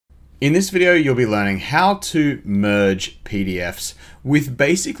In this video, you'll be learning how to merge PDFs with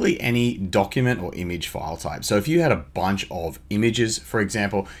basically any document or image file type. So if you had a bunch of images, for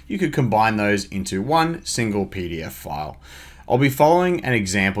example, you could combine those into one single PDF file. I'll be following an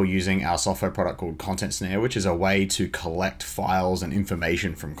example using our software product called Content Snare, which is a way to collect files and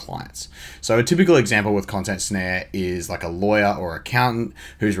information from clients. So a typical example with Content Snare is like a lawyer or accountant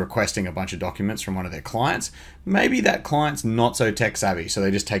who's requesting a bunch of documents from one of their clients. Maybe that client's not so tech savvy, so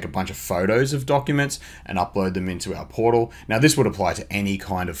they just take a bunch of photos of documents and upload them into our portal. Now this would apply to any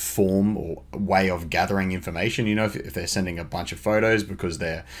kind of form or way of gathering information. You know, if they're sending a bunch of photos because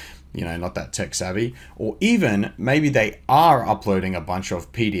they're not that tech savvy, or even maybe they are uploading a bunch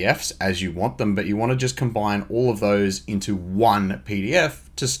of PDFs as you want them, but you want to just combine all of those into one PDF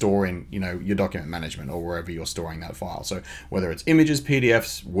to store in, your document management or wherever you're storing that file. So whether it's images,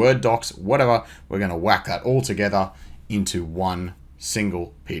 PDFs, Word docs, whatever, we're going to whack that all together into one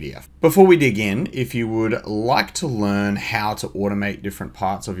single PDF. Before we dig in, if you would like to learn how to automate different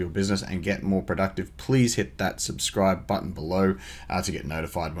parts of your business and get more productive, please hit that subscribe button below to get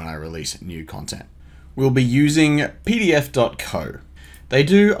notified when I release new content. We'll be using pdf.co. They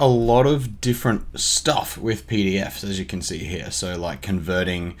do a lot of different stuff with PDFs, as you can see here. So like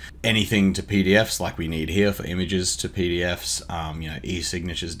converting anything to PDFs like we need here for images to PDFs,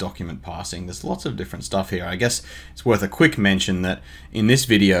 e-signatures, document parsing. There's lots of different stuff here. I guess it's worth a quick mention that in this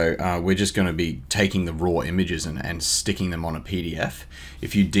video, we're just going to be taking the raw images and sticking them on a PDF.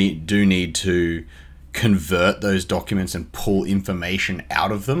 If you do need to convert those documents and pull information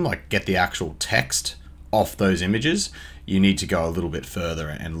out of them, like get the actual text off those images, you need to go a little bit further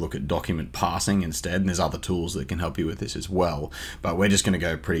and look at document parsing instead. And there's other tools that can help you with this as well. But we're just going to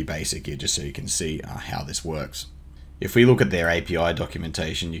go pretty basic here just so you can see how this works. If we look at their API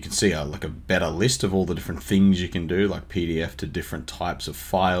documentation, you can see like a better list of all the different things you can do, like PDF to different types of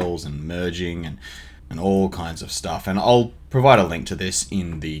files and merging and all kinds of stuff. And I'll provide a link to this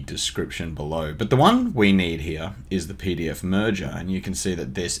in the description below. But the one we need here is the PDF merger. And you can see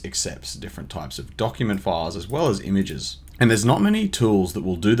that this accepts different types of document files as well as images. And there's not many tools that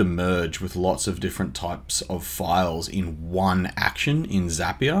will do the merge with lots of different types of files in one action in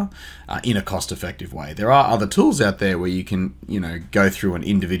Zapier in a cost-effective way. There are other tools out there where you can, go through and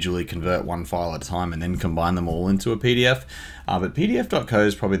individually convert one file at a time and then combine them all into a PDF. But pdf.co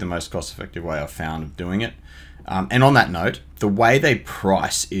is probably the most cost-effective way I've found of doing it. And on that note, the way they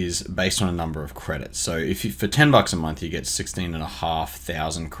price is based on a number of credits. So if you, for 10 bucks a month, you get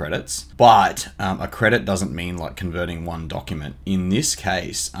 16,500 credits, but a credit doesn't mean like converting one document. In this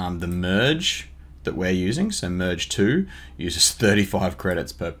case, the merge that we're using, so merge 2, uses 35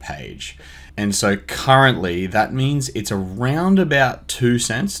 credits per page. And so currently that means it's around about 2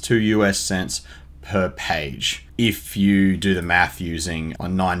 US cents per page if you do the math using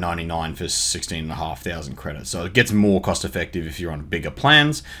on $9.99 for 16,500 credits. So it gets more cost effective if you're on bigger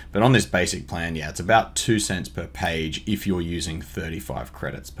plans, but on this basic plan, yeah, it's about 2 cents per page if you're using 35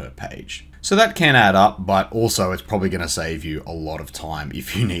 credits per page. So that can add up, but also it's probably going to save you a lot of time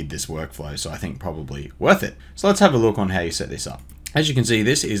if you need this workflow. So I think probably worth it. So let's have a look on how you set this up. As you can see,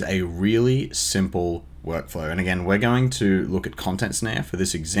 this is a really simple workflow. And again, we're going to look at Content Snare for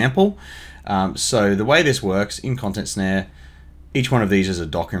this example. So the way this works in Content Snare, each one of these is a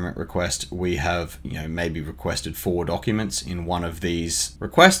document request. We have, maybe requested 4 documents in one of these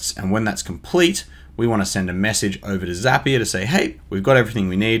requests. And when that's complete, we want to send a message over to Zapier to say, hey, we've got everything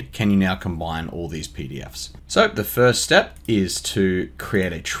we need. Can you now combine all these PDFs? So the first step is to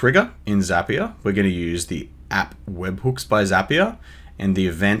create a trigger in Zapier. We're going to use the app Webhooks by Zapier and the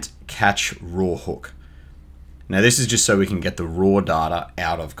event catch raw hook. Now this is just so we can get the raw data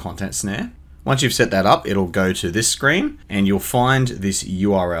out of Content Snare. Once you've set that up, it'll go to this screen and you'll find this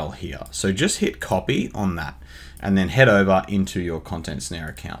URL here. So just hit copy on that and then head over into your Content Snare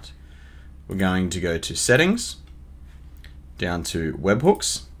account. We're going to go to settings, down to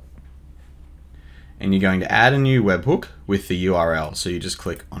webhooks, and you're going to add a new webhook with the URL. So you just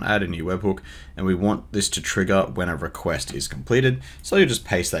click on add a new webhook, and we want this to trigger when a request is completed. So you just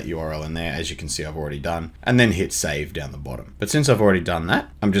paste that URL in there, as you can see I've already done, and then hit save down the bottom. But since I've already done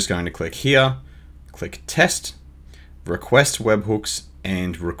that, I'm just going to click here, click test, request webhooks,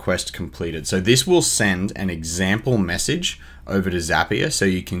 and request completed. So this will send an example message over to Zapier so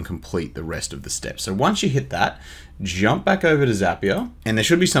you can complete the rest of the steps. So once you hit that, jump back over to Zapier, and there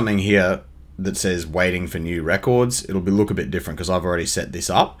should be something here that says waiting for new records. It'll look a bit different because I've already set this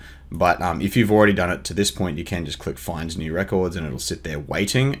up, but if you've already done it to this point, you can just click find new records and it'll sit there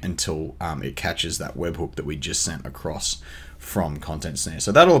waiting until it catches that webhook that we just sent across from Content Snare.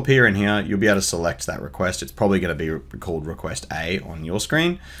 So that'll appear in here. You'll be able to select that request. It's probably going to be called request A on your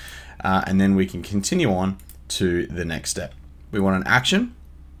screen. and then we can continue on to the next step. We want an action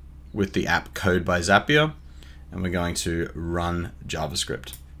with the app code by Zapier, and we're going to run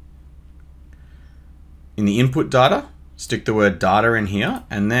JavaScript. In the input data, stick the word data in here,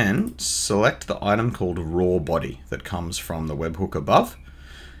 and then select the item called raw body that comes from the webhook above.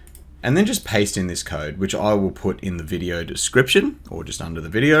 And then just paste in this code, which I will put in the video description or just under the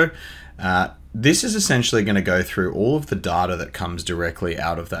video. This is essentially going to go through all of the data that comes directly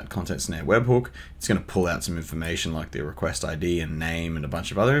out of that Content Snare webhook. It's going to pull out some information like the request ID and name and a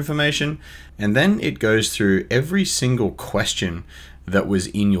bunch of other information. And then it goes through every single question that was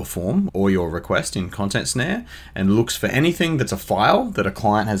in your form or your request in Content Snare and looks for anything that's a file that a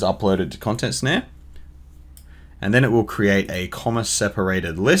client has uploaded to Content Snare. And then it will create a comma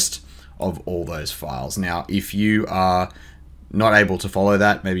separated list of all those files. Now, if you are not able to follow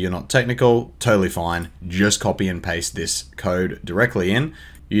that, maybe you're not technical, totally fine. Just copy and paste this code directly in.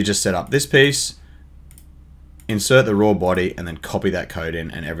 You just set up this piece, insert the raw body, and then copy that code in,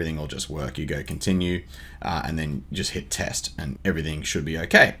 and everything will just work. You go continue, and then just hit test, and everything should be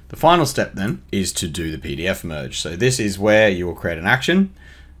okay. The final step then is to do the PDF merge. So this is where you will create an action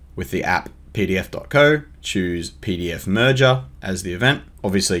with the app pdf.co, choose PDF merger as the event.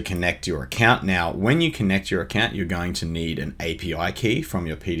 Obviously connect your account. Now, when you connect your account, you're going to need an API key from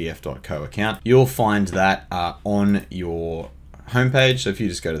your pdf.co account. You'll find that on your homepage. So if you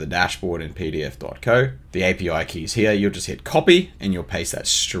just go to the dashboard in pdf.co, the API key is here. You'll just hit copy and you'll paste that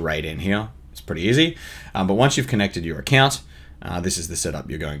straight in here. It's pretty easy. But once you've connected your account, this is the setup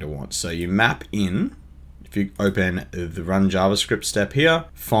you're going to want. So you map in. If you open the run JavaScript step here,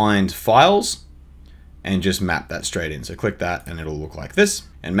 find files and just map that straight in. So click that and it'll look like this.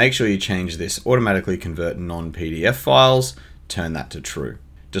 And make sure you change this automatically convert non-PDF files, turn that to true.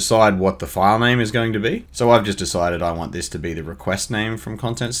 Decide what the file name is going to be. So I've just decided I want this to be the request name from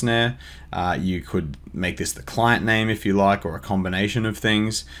Content Snare. You could make this the client name if you like, or a combination of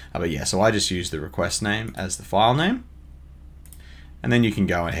things. But yeah, so I just use the request name as the file name. And then you can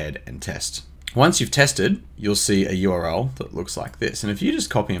go ahead and test. Once you've tested, you'll see a URL that looks like this. And if you just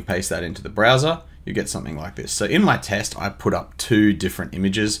copy and paste that into the browser, you get something like this. So in my test, I put up 2 different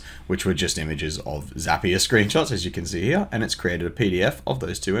images, which were just images of Zapier screenshots, as you can see here, and it's created a PDF of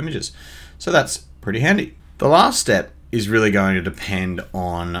those 2 images. So that's pretty handy. The last step is really going to depend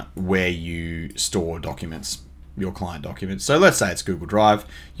on where you store documents, your client documents. So let's say it's Google Drive.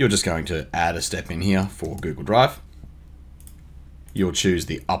 You're just going to add a step in here for Google Drive. You'll choose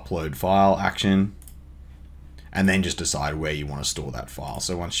the upload file action and then just decide where you want to store that file.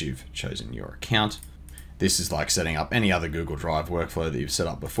 So once you've chosen your account, this is like setting up any other Google Drive workflow that you've set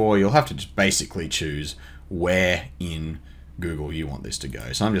up before. You'll have to just basically choose where in Google you want this to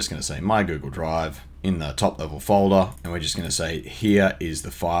go. So I'm just going to say my Google Drive in the top level folder, and we're just going to say here is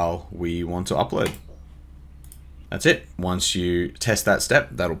the file we want to upload. That's it. Once you test that step,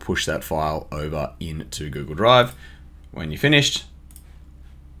 that'll push that file over into Google Drive. When you're finished,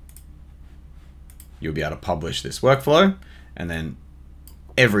 you'll be able to publish this workflow, and then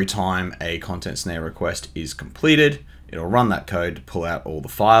every time a Content Snare request is completed, it'll run that code to pull out all the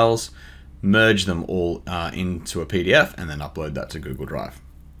files, merge them all into a PDF, and then upload that to Google Drive.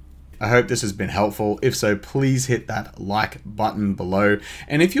 I hope this has been helpful. If so, please hit that like button below.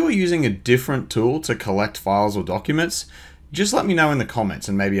 And if you're using a different tool to collect files or documents, just let me know in the comments,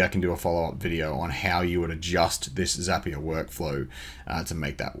 and maybe I can do a follow-up video on how you would adjust this Zapier workflow to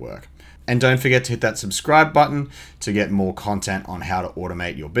make that work. And don't forget to hit that subscribe button to get more content on how to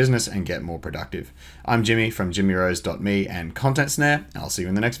automate your business and get more productive. I'm Jimmy from jimmyrose.me and Content Snare. I'll see you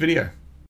in the next video.